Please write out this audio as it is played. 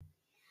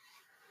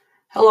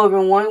Hello,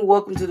 everyone.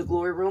 Welcome to the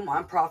Glory Room.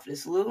 I'm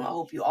Prophetess Lou. I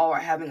hope you all are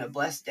having a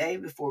blessed day.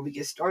 Before we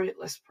get started,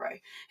 let's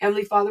pray.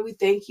 Heavenly Father, we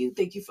thank you.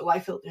 Thank you for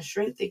life, health, and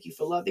strength. Thank you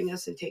for loving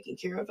us and taking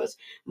care of us.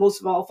 Most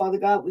of all, Father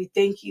God, we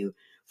thank you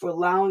for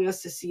allowing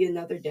us to see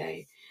another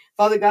day.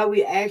 Father God,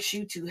 we ask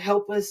you to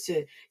help us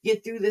to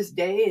get through this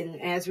day.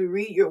 And as we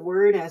read your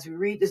word, as we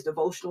read this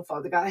devotional,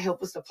 Father God,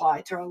 help us to apply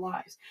it to our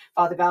lives.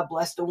 Father God,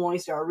 bless the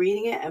ones that are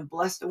reading it and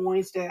bless the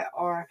ones that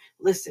are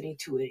listening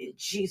to it. In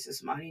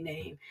Jesus' mighty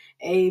name,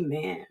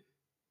 amen.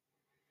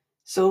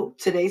 So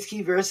today's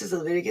key verse is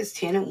Leviticus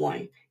 10 and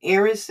 1.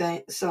 Aaron's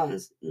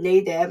sons,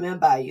 Nadab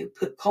and Abihu,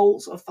 put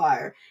coals of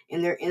fire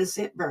in their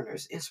incense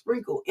burners and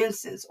sprinkled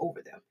incense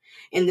over them.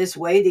 In this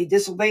way, they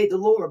disobeyed the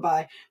Lord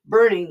by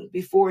burning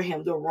before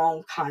him the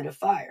wrong kind of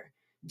fire,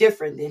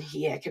 different than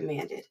he had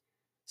commanded.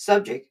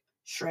 Subject,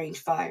 strange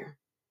fire.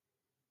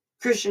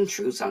 Christian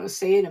truths, I'm going to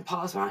say it and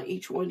pause on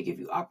each one to give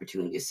you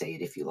opportunity to say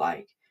it if you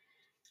like.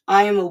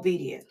 I am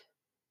obedient.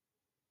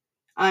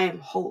 I am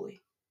holy.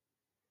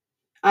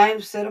 I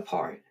am set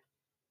apart.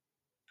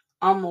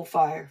 I'm on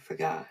fire for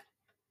God.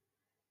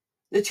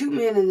 The two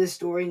men in this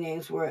story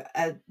names were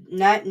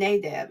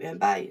Nadab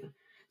and Abihu.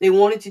 They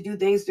wanted to do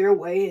things their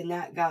way and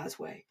not God's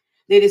way.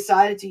 They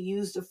decided to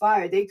use the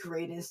fire they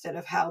created instead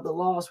of how the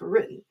laws were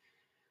written.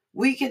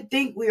 We can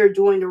think we are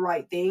doing the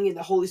right thing, and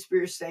the Holy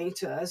Spirit is saying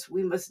to us,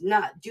 we must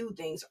not do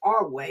things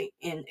our way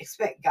and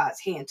expect God's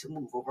hand to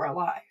move over our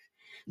life.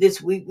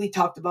 This week, we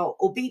talked about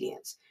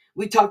obedience.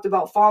 We talked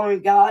about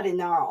following God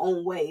in our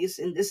own ways,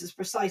 and this is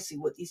precisely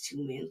what these two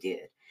men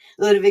did.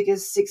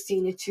 Leviticus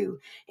 16 and 2.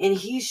 And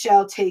he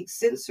shall take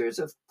censers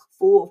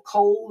full of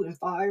coal and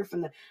fire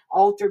from the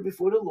altar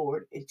before the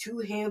Lord, and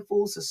 2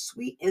 handfuls of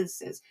sweet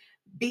incense,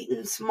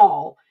 beaten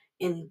small,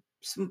 and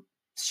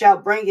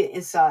shall bring it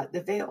inside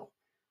the veil.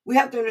 We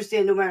have to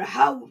understand no matter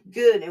how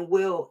good and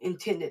well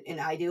intended an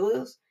ideal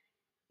is,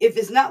 if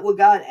it's not what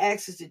God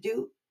asks us to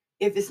do,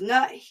 if it's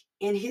not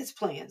in his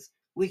plans,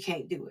 we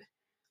can't do it.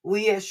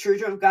 We as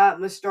children of God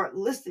must start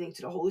listening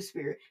to the Holy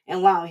Spirit and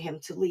allowing him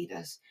to lead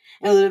us.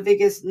 In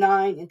Leviticus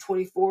 9 and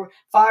 24,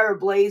 fire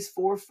blazed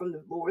forth from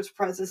the Lord's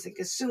presence and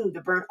consumed the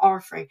burnt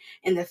offering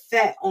and the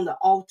fat on the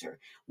altar.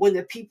 When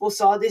the people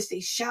saw this, they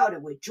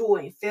shouted with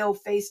joy and fell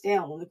face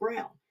down on the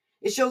ground.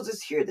 It shows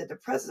us here that the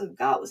presence of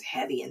God was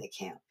heavy in the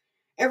camp.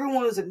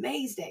 Everyone was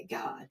amazed at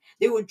God.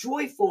 They were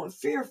joyful and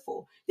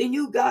fearful. They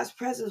knew God's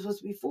presence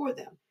was before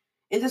them.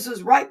 And this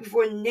was right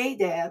before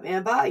Nadab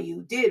and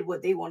Abihu did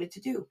what they wanted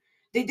to do.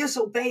 They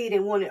disobeyed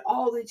and wanted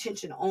all the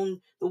attention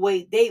on the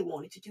way they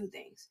wanted to do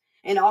things.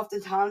 And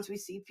oftentimes we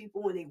see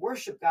people when they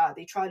worship God,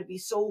 they try to be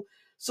so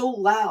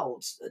loud,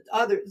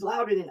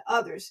 louder than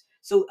others,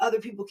 so other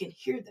people can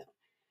hear them.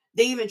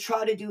 They even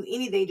try to do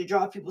anything to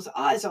draw people's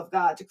eyes off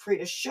God to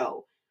create a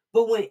show.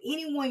 But when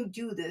anyone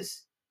do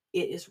this,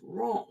 it is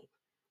wrong.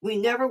 We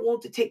never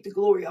want to take the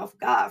glory off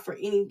God for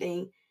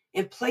anything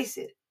and place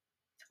it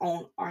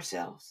on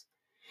ourselves.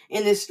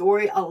 In this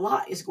story, a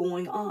lot is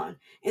going on,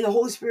 and the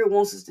Holy Spirit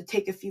wants us to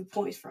take a few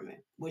points from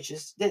it, which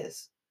is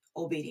this: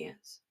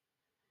 obedience.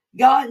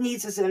 God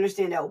needs us to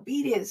understand that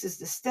obedience is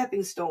the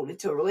stepping stone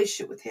into a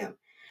relationship with him.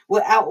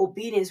 Without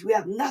obedience, we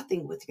have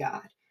nothing with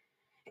God,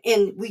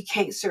 and we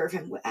can't serve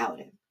him without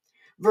him.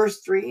 Verse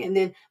 3, and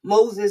then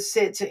Moses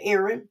said to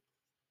Aaron,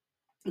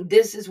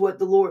 this is what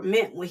the Lord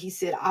meant when he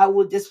said, I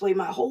will display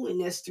my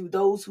holiness through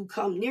those who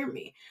come near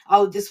me. I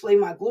will display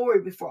my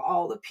glory before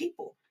all the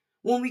people.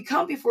 When we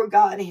come before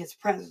God in his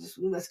presence,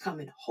 we must come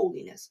in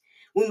holiness.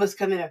 We must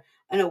come in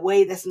a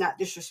way that's not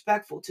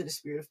disrespectful to the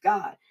Spirit of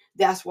God.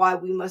 That's why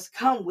we must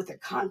come with a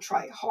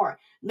contrite heart,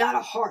 not a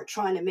heart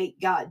trying to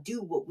make God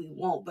do what we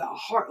want, but a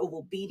heart of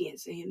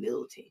obedience and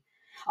humility.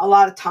 A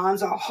lot of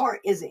times our heart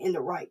isn't in the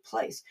right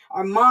place.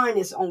 Our mind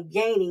is on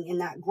gaining and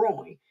not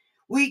growing.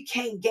 We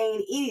can't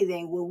gain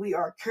anything when we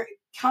are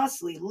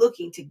constantly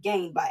looking to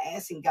gain by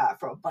asking God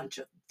for a bunch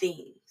of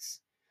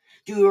things.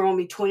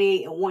 Deuteronomy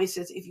 28 and 1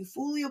 says, if you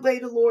fully obey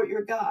the Lord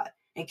your God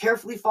and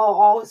carefully follow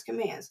all his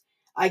commands,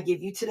 I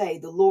give you today,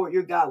 the Lord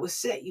your God will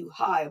set you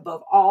high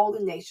above all the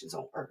nations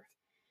on earth.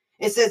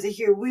 It says it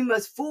here, we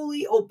must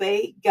fully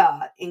obey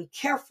God and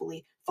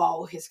carefully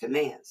follow his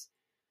commands.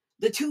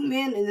 The two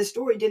men in the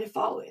story didn't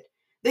follow it.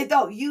 They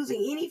thought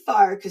using any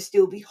fire could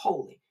still be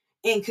holy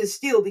and could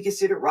still be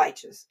considered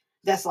righteous.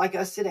 That's like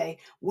us today.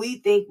 We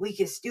think we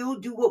can still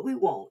do what we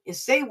want and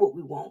say what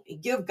we want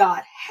and give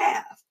God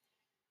half.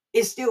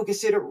 It's still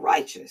considered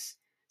righteous.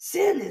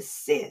 Sin is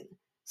sin.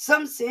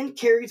 Some sin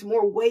carries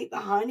more weight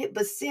behind it,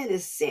 but sin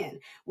is sin.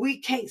 We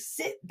can't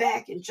sit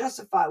back and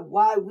justify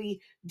why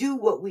we do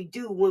what we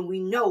do when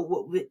we know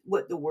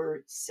what the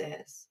word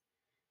says.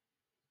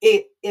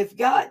 If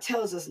God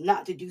tells us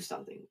not to do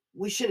something,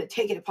 we shouldn't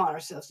take it upon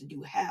ourselves to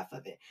do half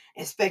of it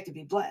and expect to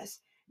be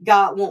blessed.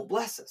 God won't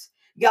bless us.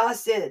 God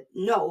said,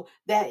 no,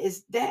 that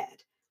is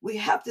that. We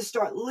have to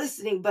start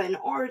listening, but in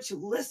order to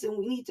listen,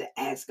 we need to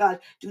ask God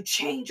to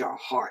change our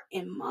heart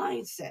and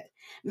mindset.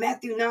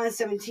 Matthew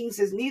 9:17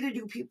 says, neither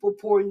do people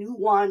pour new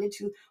wine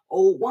into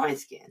old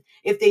wineskin.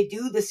 If they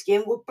do, the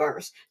skin will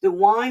burst, the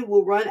wine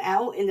will run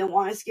out, and the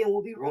wineskin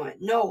will be ruined.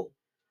 No,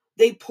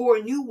 They pour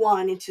new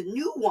wine into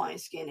new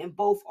wineskin, and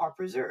both are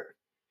preserved.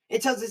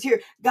 It tells us here,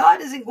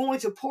 God isn't going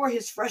to pour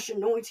his fresh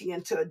anointing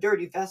into a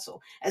dirty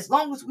vessel. As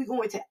long as we're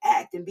going to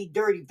act and be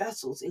dirty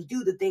vessels and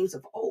do the things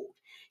of old,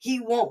 he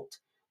won't.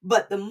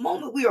 But the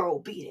moment we are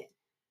obedient,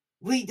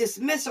 we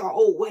dismiss our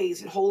old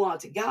ways and hold on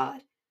to God,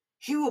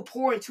 he will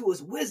pour into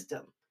us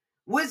wisdom.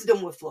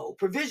 Wisdom will flow,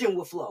 provision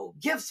will flow,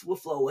 gifts will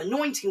flow,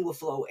 anointing will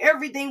flow,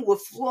 everything will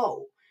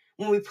flow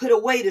when we put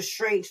away the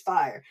strange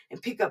fire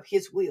and pick up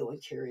his will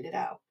and carry it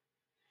out.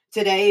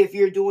 Today, if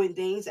you're doing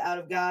things out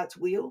of God's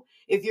will,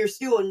 if you're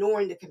still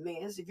ignoring the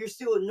commands, if you're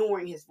still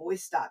ignoring his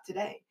voice, stop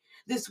today.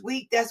 This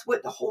week, that's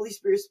what the Holy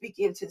Spirit is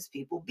speaking into his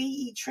people. Be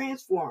ye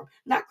transformed,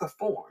 not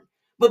conformed,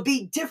 but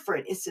be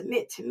different and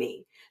submit to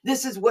me.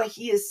 This is what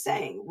he is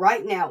saying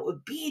right now.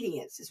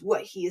 Obedience is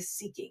what he is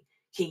seeking.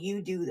 Can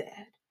you do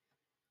that?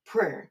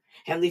 Prayer.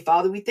 Heavenly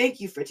Father, we thank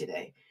you for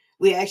today.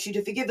 We ask you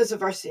to forgive us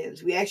of our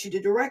sins. We ask you to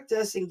direct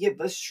us and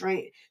give us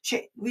strength.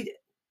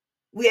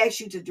 We ask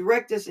you to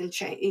direct us and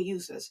change and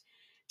use us.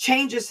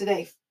 Change us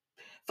today.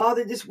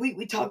 Father, this week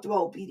we talked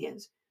about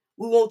obedience.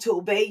 We want to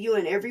obey you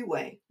in every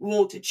way. We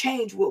want to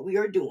change what we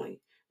are doing.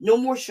 No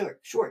more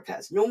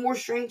shortcuts, no more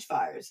strange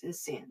fires and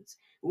sins.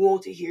 We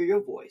want to hear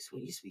your voice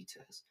when you speak to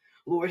us.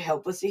 Lord,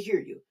 help us to hear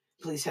you.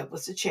 Please help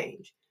us to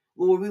change.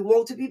 Lord, we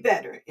want to be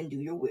better and do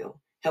your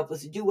will. Help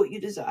us to do what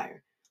you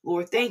desire.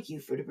 Lord, thank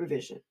you for the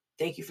provision.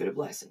 Thank you for the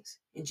blessings.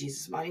 In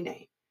Jesus' mighty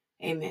name,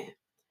 amen.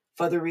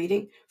 Further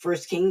reading, 1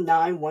 Kings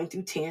 9, 1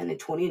 through 10 and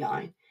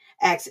 29,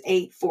 Acts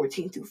 8,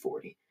 14 through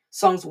 40,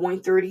 Psalms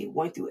 130,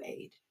 1 through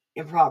 8,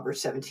 and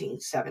Proverbs 17,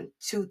 7,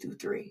 2 through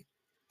 3.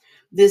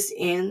 This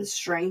ends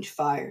strange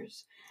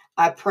fires.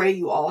 I pray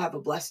you all have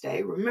a blessed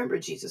day. Remember,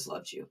 Jesus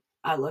loves you.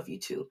 I love you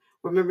too.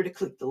 Remember to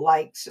click the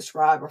like,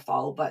 subscribe, or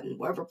follow button,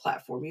 whatever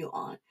platform you're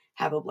on.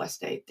 Have a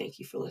blessed day. Thank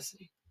you for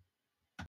listening.